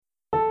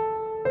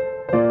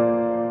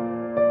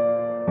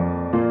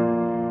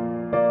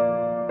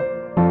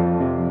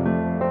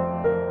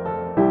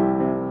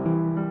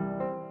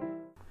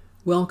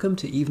Welcome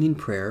to evening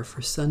prayer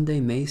for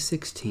Sunday, May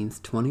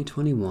 16th,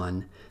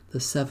 2021, the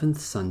seventh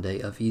Sunday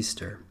of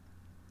Easter.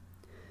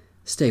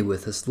 Stay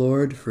with us,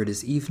 Lord, for it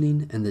is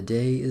evening and the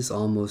day is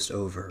almost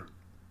over.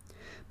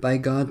 By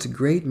God's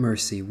great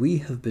mercy, we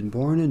have been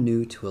born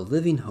anew to a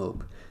living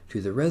hope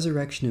through the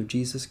resurrection of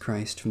Jesus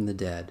Christ from the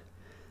dead.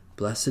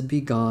 Blessed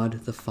be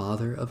God, the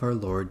Father of our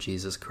Lord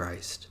Jesus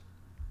Christ.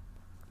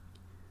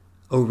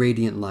 O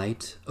radiant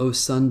light, O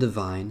Sun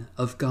divine,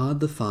 of God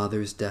the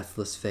Father's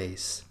deathless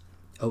face,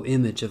 O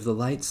image of the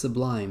light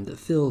sublime that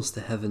fills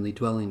the heavenly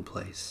dwelling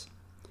place.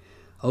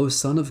 O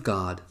Son of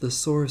God, the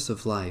source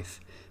of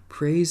life,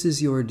 praise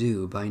is your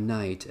due by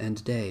night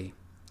and day.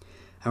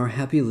 Our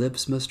happy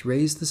lips must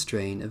raise the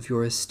strain of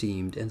your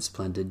esteemed and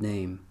splendid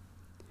name.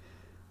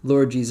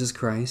 Lord Jesus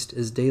Christ,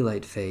 as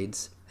daylight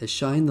fades, as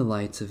shine the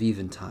lights of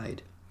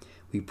eventide,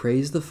 we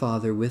praise the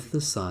Father with the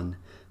Son,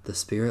 the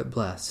Spirit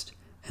blessed,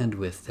 and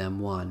with them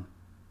one.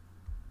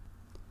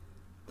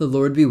 The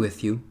Lord be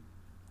with you.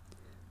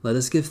 Let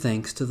us give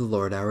thanks to the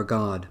Lord our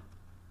God.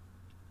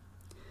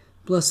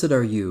 Blessed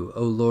are you,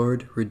 O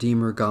Lord,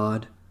 Redeemer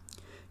God.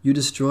 You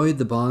destroyed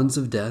the bonds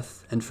of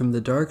death, and from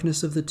the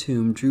darkness of the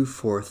tomb drew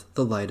forth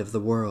the light of the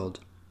world.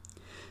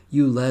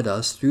 You led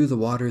us through the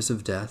waters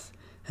of death,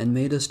 and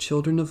made us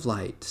children of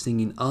light,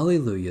 singing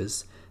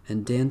Alleluias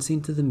and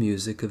dancing to the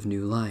music of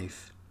new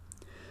life.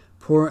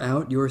 Pour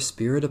out your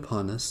Spirit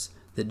upon us,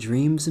 that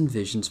dreams and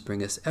visions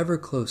bring us ever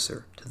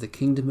closer to the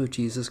kingdom of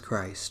Jesus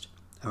Christ,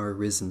 our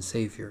risen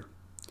Savior.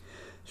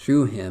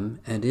 Through him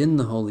and in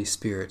the Holy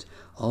Spirit,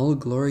 all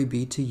glory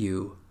be to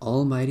you,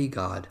 Almighty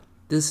God,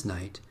 this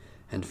night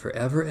and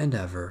forever and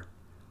ever.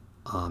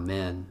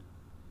 Amen.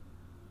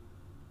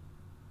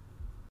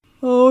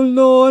 O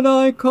Lord,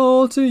 I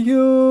call to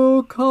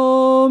you,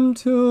 come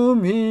to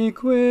me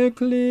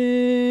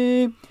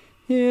quickly.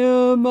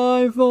 Hear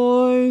my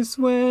voice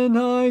when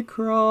I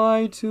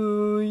cry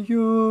to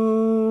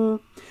you.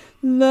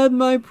 Let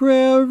my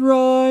prayer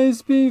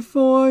rise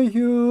before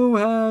you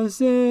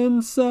as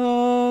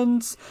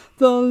incense,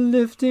 the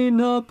lifting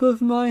up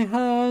of my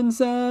hands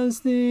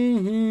as the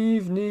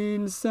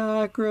evening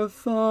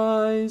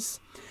sacrifice.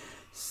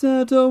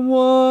 Set a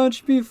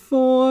watch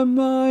before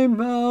my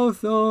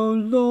mouth, O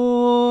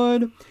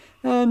Lord,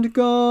 and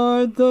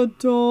guard the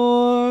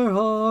door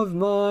of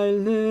my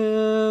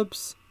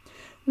lips.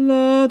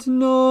 Let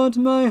not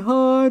my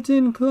heart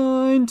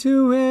incline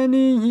to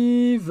any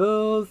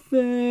evil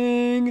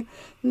thing.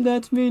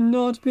 Let me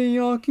not be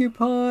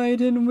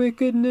occupied in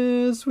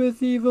wickedness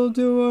with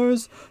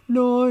evildoers,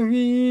 nor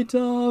eat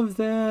of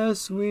their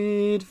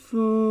sweet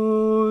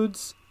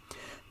foods.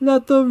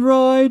 Let the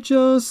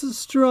righteous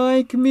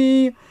strike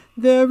me.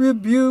 Their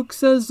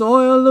rebukes as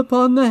oil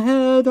upon the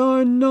head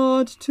are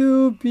not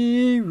to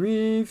be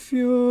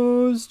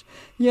refused.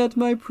 Yet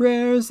my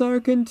prayers are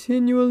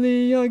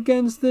continually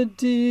against the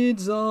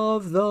deeds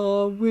of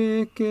the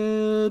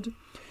wicked.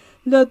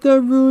 Let the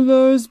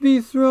rulers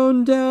be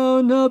thrown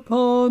down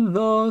upon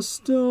the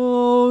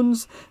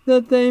stones,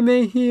 that they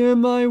may hear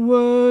my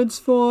words,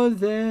 for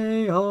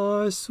they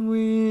are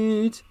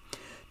sweet.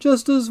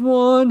 Just as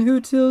one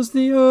who tills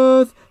the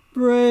earth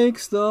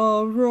breaks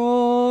the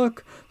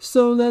rock,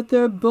 so let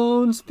their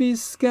bones be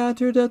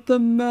scattered at the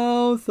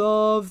mouth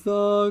of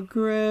the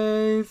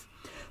grave.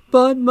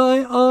 But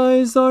my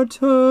eyes are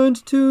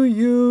turned to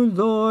you,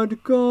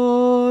 Lord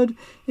God.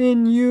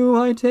 In you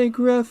I take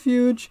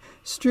refuge.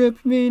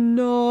 Strip me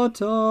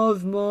not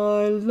of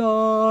my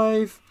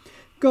life.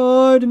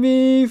 Guard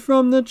me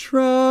from the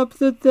trap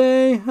that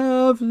they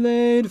have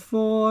laid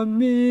for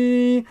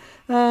me,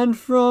 and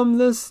from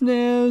the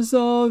snares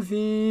of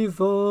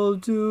evildoers.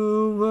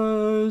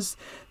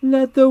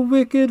 Let the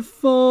wicked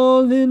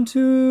fall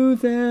into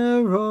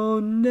their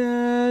own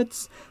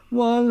nets,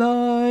 while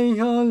I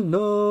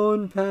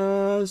alone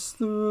pass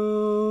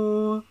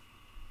through.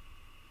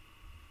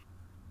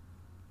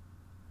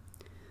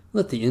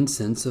 Let the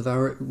incense of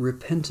our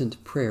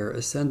repentant prayer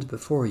ascend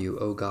before you,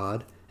 O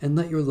God, and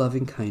let your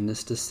loving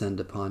kindness descend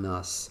upon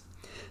us,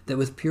 that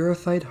with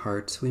purified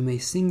hearts we may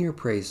sing your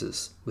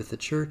praises with the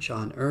church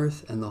on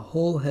earth and the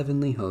whole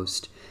heavenly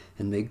host,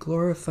 and may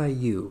glorify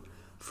you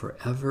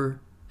forever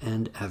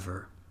and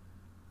ever.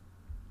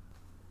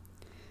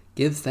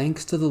 Give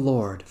thanks to the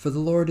Lord, for the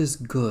Lord is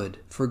good,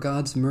 for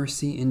God's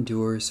mercy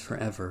endures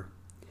forever.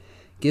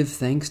 Give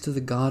thanks to the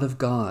God of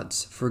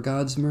gods, for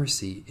God's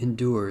mercy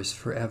endures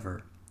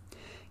forever.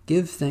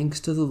 Give thanks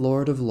to the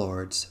Lord of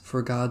lords,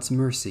 for God's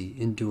mercy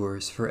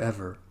endures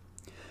forever.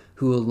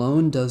 Who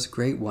alone does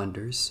great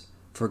wonders,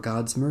 for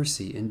God's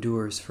mercy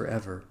endures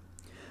forever.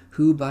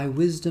 Who by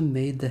wisdom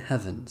made the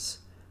heavens,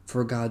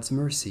 for God's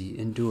mercy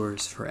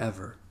endures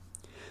forever.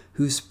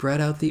 Who spread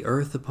out the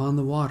earth upon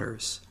the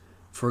waters,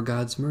 for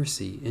God's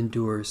mercy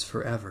endures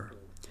forever.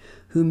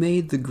 Who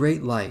made the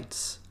great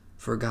lights,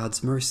 for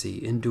God's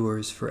mercy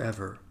endures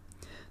forever.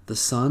 The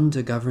sun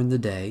to govern the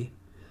day,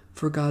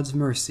 for God's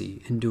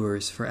mercy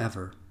endures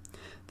forever.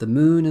 The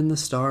moon and the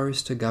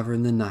stars to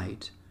govern the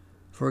night,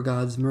 for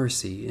God's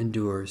mercy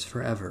endures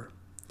forever.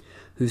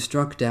 Who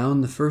struck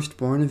down the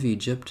firstborn of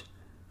Egypt,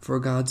 for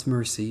God's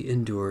mercy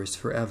endures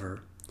forever.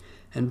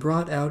 And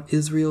brought out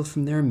Israel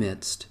from their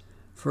midst,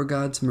 for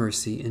God's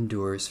mercy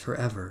endures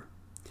forever.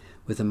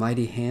 With a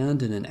mighty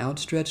hand and an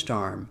outstretched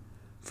arm,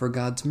 for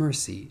God's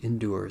mercy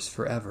endures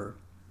forever.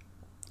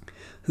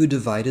 Who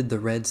divided the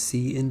Red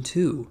Sea in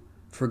two,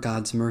 for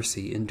God's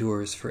mercy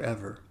endures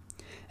forever.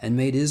 And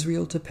made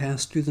Israel to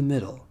pass through the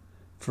middle,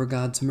 for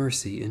God's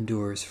mercy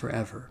endures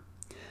forever.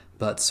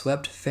 But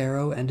swept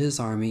Pharaoh and his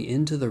army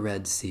into the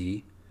Red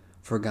Sea,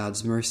 for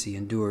God's mercy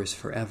endures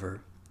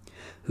forever.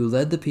 Who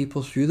led the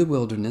people through the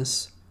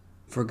wilderness,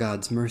 for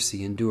God's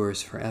mercy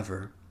endures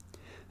forever.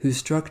 Who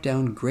struck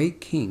down great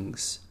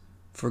kings,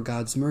 for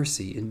God's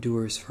mercy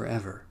endures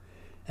forever.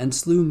 And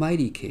slew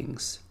mighty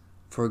kings,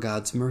 for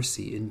God's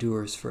mercy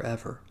endures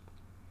forever.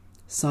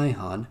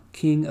 Sihon,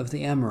 king of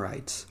the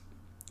Amorites,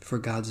 for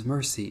God's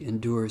mercy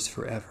endures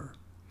forever.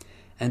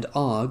 And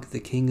Og, the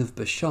king of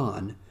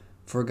Bashan,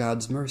 for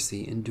God's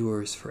mercy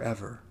endures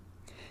forever.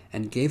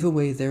 And gave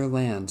away their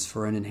lands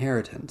for an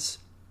inheritance,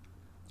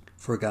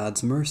 for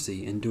God's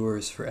mercy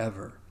endures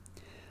forever.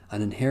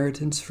 An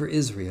inheritance for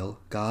Israel,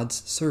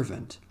 God's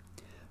servant,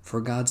 for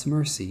God's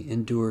mercy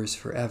endures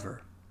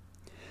forever.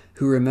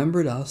 Who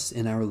remembered us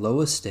in our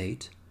low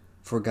estate,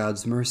 for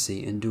God's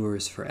mercy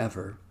endures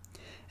forever.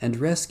 And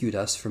rescued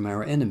us from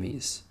our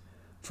enemies,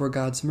 for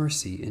God's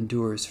mercy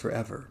endures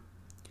forever.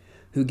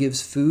 Who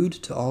gives food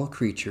to all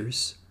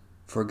creatures,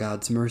 for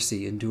God's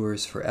mercy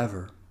endures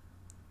forever.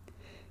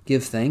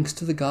 Give thanks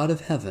to the God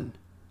of heaven,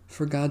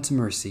 for God's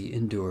mercy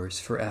endures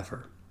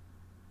forever.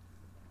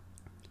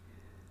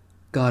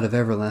 God of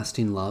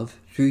everlasting love,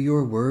 through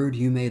your word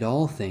you made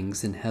all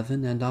things in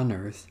heaven and on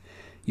earth.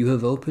 You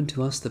have opened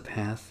to us the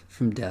path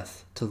from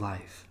death to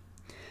life.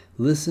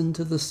 Listen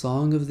to the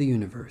song of the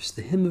universe,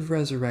 the hymn of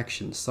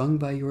resurrection sung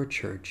by your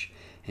church,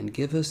 and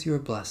give us your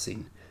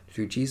blessing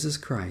through Jesus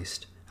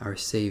Christ, our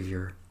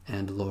Savior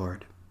and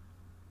Lord.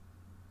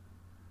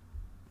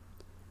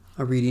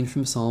 A reading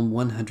from Psalm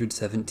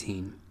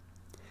 117.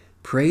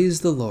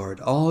 Praise the Lord,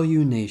 all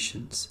you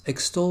nations.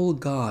 Extol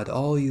God,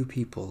 all you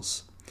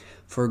peoples.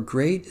 For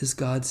great is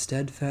God's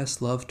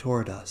steadfast love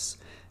toward us,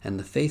 and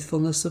the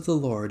faithfulness of the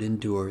Lord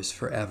endures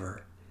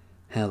forever.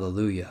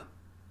 Hallelujah.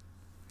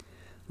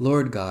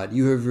 Lord God,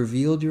 you have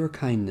revealed your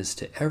kindness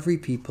to every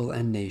people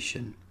and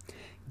nation.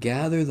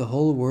 Gather the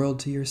whole world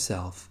to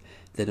yourself,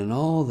 that in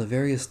all the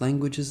various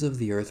languages of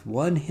the earth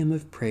one hymn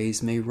of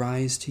praise may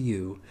rise to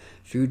you,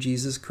 through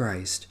Jesus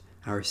Christ,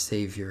 our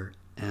Savior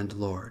and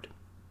Lord.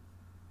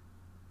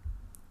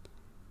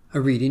 A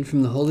reading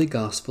from the Holy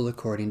Gospel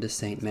according to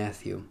St.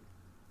 Matthew.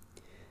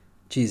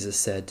 Jesus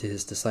said to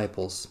his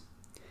disciples,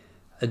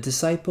 A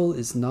disciple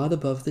is not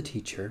above the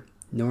teacher,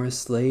 nor a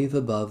slave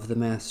above the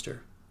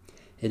master.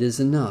 It is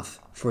enough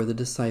for the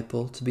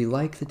disciple to be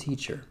like the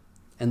teacher,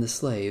 and the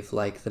slave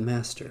like the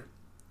master.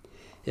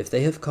 If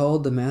they have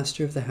called the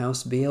master of the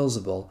house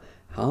Beelzebul,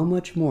 how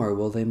much more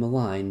will they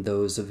malign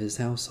those of his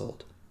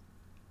household?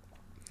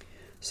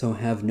 So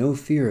have no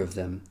fear of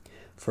them,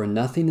 for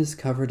nothing is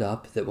covered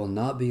up that will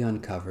not be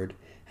uncovered,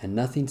 and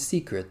nothing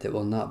secret that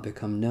will not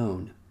become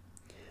known.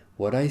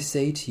 What I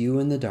say to you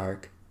in the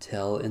dark,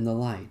 tell in the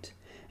light,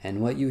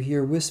 and what you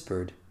hear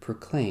whispered,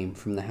 proclaim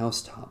from the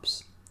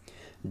housetops.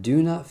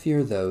 Do not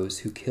fear those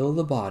who kill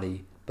the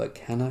body, but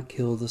cannot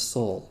kill the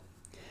soul.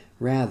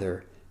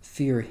 Rather,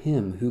 fear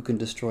him who can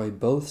destroy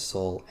both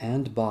soul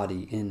and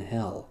body in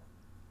hell.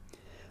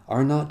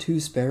 Are not 2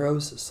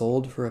 sparrows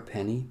sold for a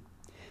penny?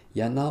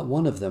 Yet not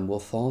one of them will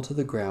fall to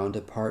the ground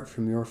apart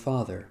from your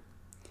Father.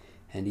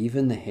 And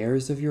even the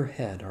hairs of your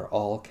head are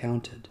all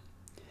counted.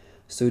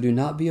 So do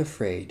not be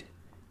afraid.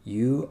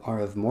 You are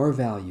of more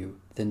value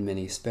than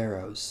many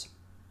sparrows.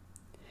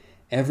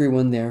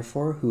 Everyone,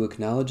 therefore, who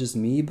acknowledges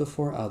me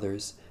before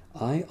others,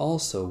 I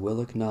also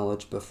will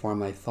acknowledge before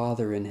my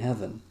Father in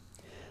heaven.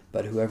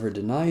 But whoever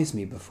denies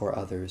me before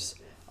others,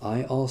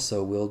 I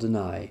also will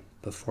deny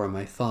before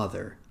my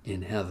Father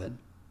in heaven.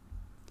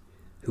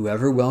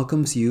 Whoever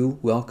welcomes you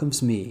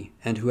welcomes me,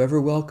 and whoever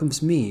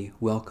welcomes me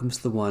welcomes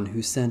the one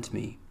who sent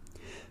me.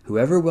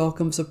 Whoever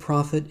welcomes a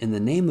prophet in the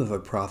name of a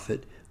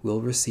prophet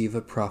will receive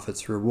a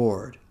prophet's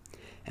reward.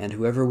 And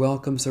whoever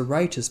welcomes a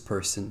righteous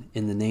person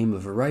in the name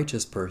of a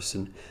righteous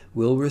person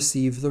will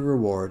receive the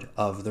reward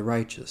of the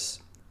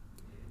righteous.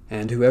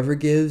 And whoever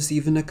gives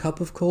even a cup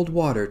of cold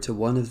water to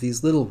one of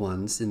these little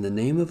ones in the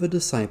name of a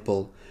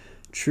disciple,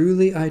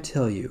 truly I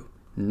tell you,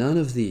 none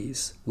of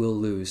these will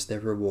lose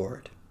their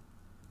reward.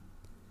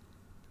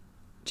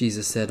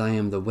 Jesus said, I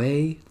am the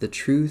way, the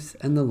truth,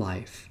 and the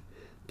life.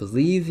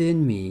 Believe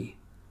in me.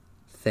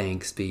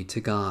 Thanks be to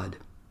God.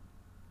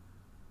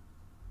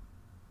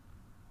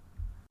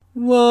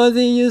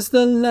 Worthy is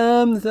the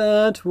Lamb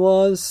that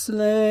was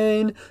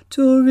slain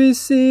to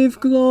receive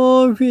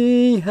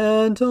glory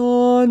and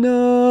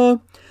honor.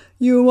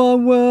 You are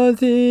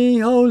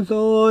worthy, O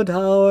Lord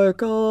our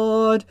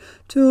God,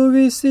 to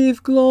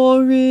receive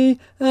glory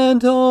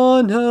and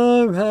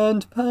honor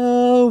and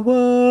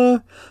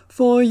power.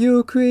 For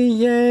you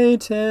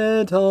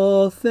created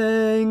all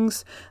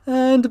things,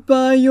 and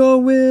by your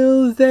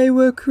will they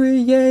were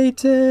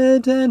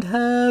created and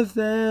have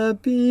their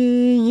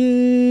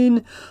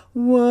being.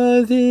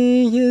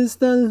 Worthy is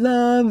the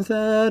Lamb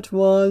that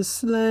was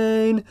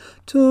slain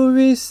to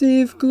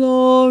receive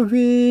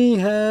glory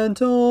and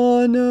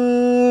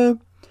honor.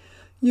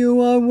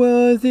 You are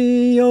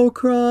worthy, O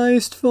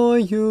Christ, for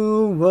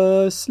you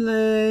were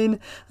slain,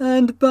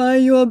 and by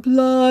your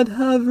blood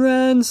have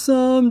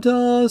ransomed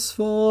us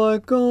for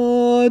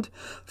God,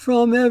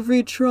 from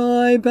every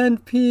tribe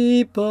and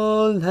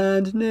people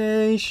and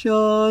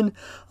nation,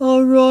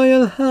 a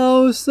royal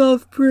house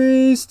of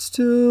priests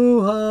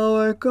to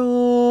our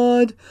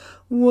God.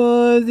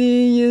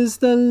 Worthy is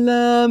the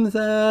Lamb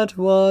that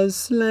was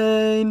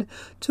slain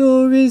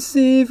to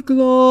receive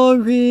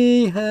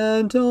glory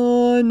and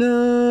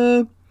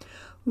honor.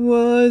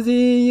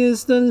 Worthy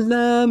is the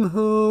Lamb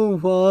who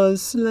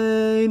was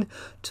slain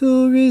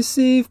to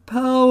receive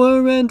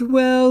power and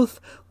wealth,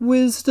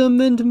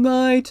 wisdom and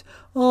might,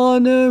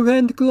 honor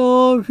and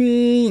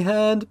glory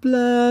and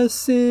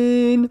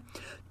blessing.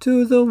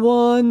 To the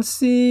one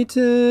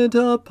seated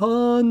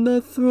upon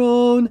the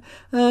throne,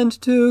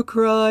 and to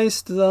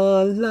Christ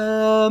the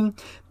Lamb,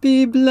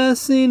 be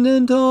blessing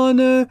and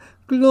honor,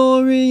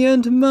 glory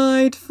and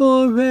might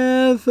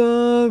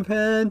forever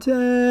and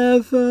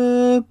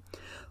ever.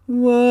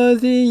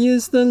 Worthy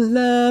is the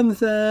Lamb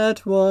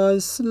that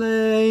was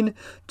slain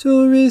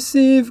to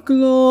receive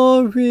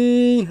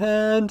glory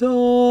and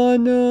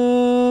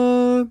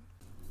honor.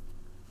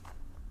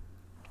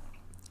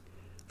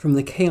 From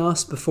the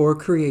chaos before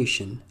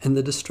creation and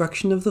the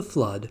destruction of the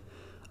flood,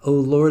 O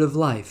Lord of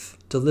life,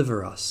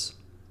 deliver us.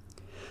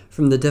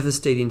 From the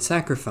devastating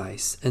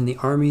sacrifice and the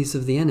armies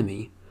of the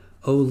enemy,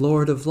 O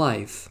Lord of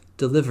life,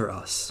 deliver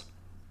us.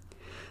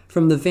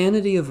 From the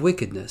vanity of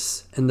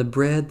wickedness and the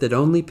bread that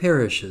only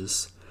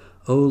perishes,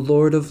 O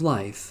Lord of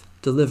life,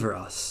 deliver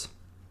us.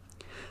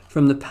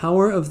 From the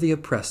power of the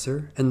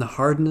oppressor and the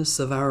hardness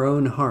of our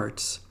own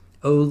hearts,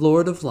 O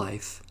Lord of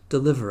life,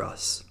 deliver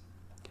us.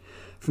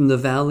 From the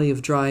valley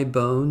of dry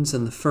bones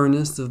and the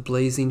furnace of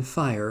blazing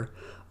fire,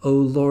 O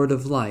Lord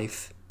of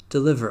life,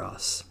 deliver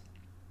us.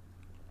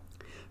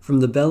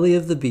 From the belly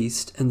of the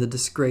beast and the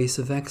disgrace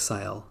of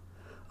exile,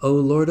 O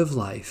Lord of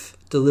life,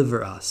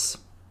 deliver us.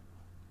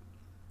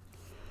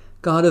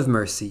 God of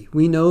mercy,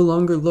 we no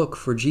longer look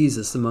for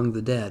Jesus among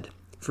the dead,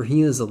 for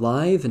he is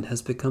alive and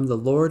has become the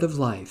Lord of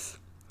life.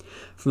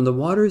 From the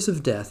waters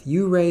of death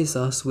you raise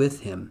us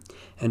with him,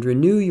 and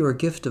renew your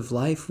gift of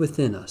life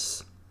within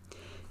us.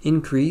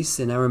 Increase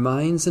in our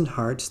minds and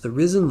hearts the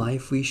risen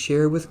life we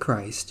share with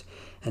Christ,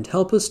 and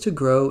help us to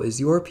grow as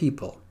your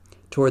people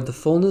toward the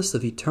fullness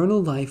of eternal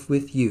life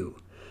with you,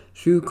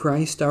 through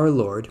Christ our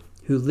Lord,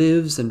 who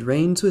lives and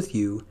reigns with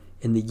you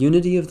in the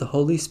unity of the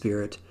Holy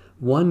Spirit,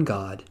 one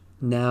God,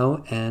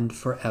 now and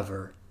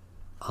forever.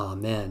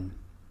 Amen.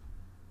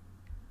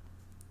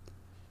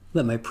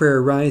 Let my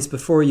prayer rise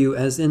before you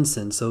as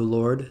incense, O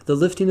Lord, the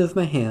lifting of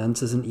my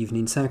hands as an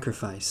evening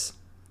sacrifice.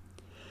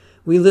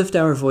 We lift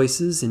our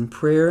voices in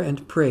prayer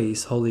and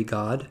praise, Holy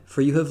God,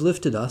 for you have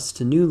lifted us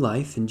to new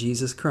life in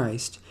Jesus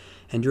Christ,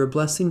 and your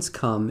blessings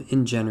come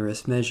in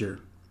generous measure.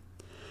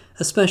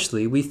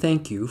 Especially we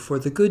thank you for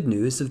the good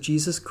news of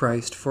Jesus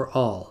Christ for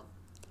all,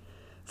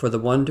 for the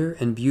wonder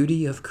and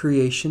beauty of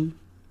creation,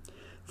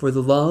 for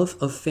the love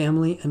of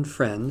family and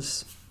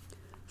friends,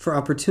 for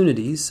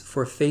opportunities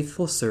for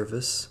faithful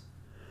service,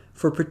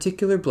 for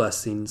particular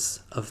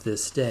blessings of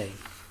this day.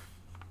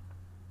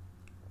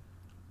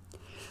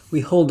 We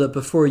hold up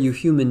before you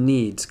human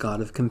needs, God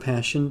of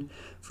compassion,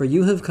 for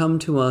you have come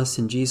to us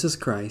in Jesus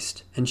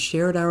Christ and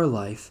shared our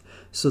life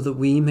so that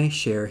we may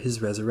share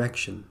his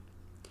resurrection.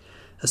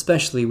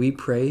 Especially we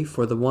pray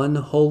for the one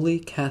holy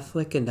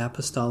Catholic and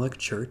Apostolic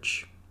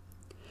Church,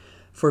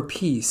 for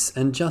peace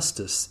and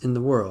justice in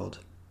the world,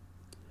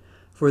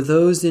 for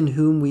those in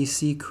whom we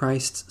see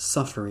Christ's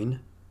suffering,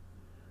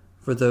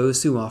 for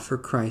those who offer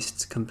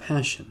Christ's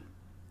compassion,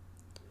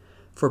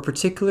 for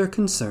particular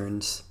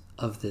concerns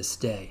of this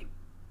day.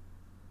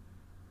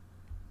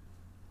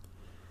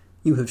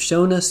 You have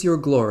shown us your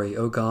glory,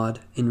 O God,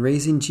 in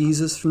raising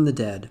Jesus from the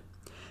dead.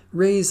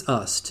 Raise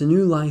us to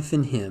new life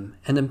in him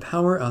and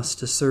empower us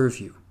to serve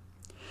you.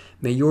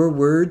 May your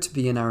words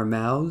be in our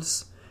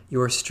mouths,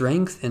 your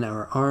strength in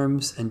our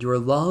arms, and your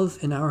love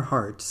in our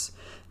hearts,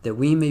 that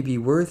we may be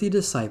worthy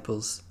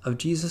disciples of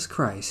Jesus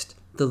Christ,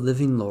 the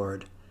living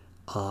Lord.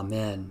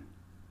 Amen.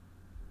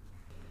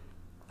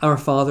 Our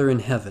Father in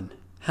heaven,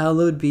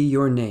 hallowed be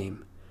your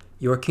name.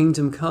 Your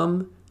kingdom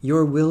come,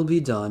 your will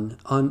be done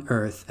on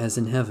earth as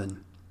in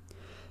heaven.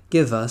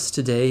 Give us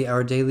today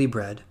our daily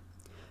bread.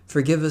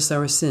 Forgive us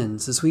our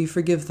sins as we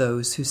forgive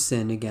those who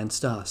sin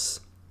against us.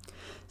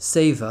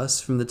 Save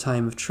us from the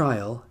time of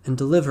trial and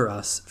deliver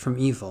us from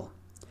evil.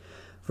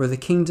 For the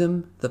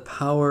kingdom, the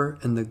power,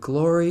 and the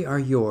glory are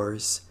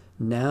yours,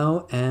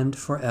 now and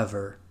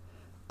forever.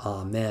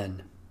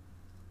 Amen.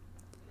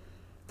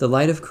 The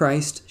light of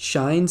Christ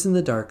shines in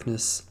the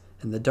darkness,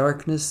 and the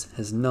darkness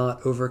has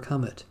not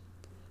overcome it.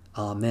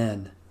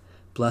 Amen.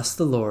 Bless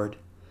the Lord.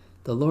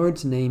 The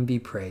Lord's name be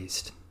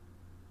praised.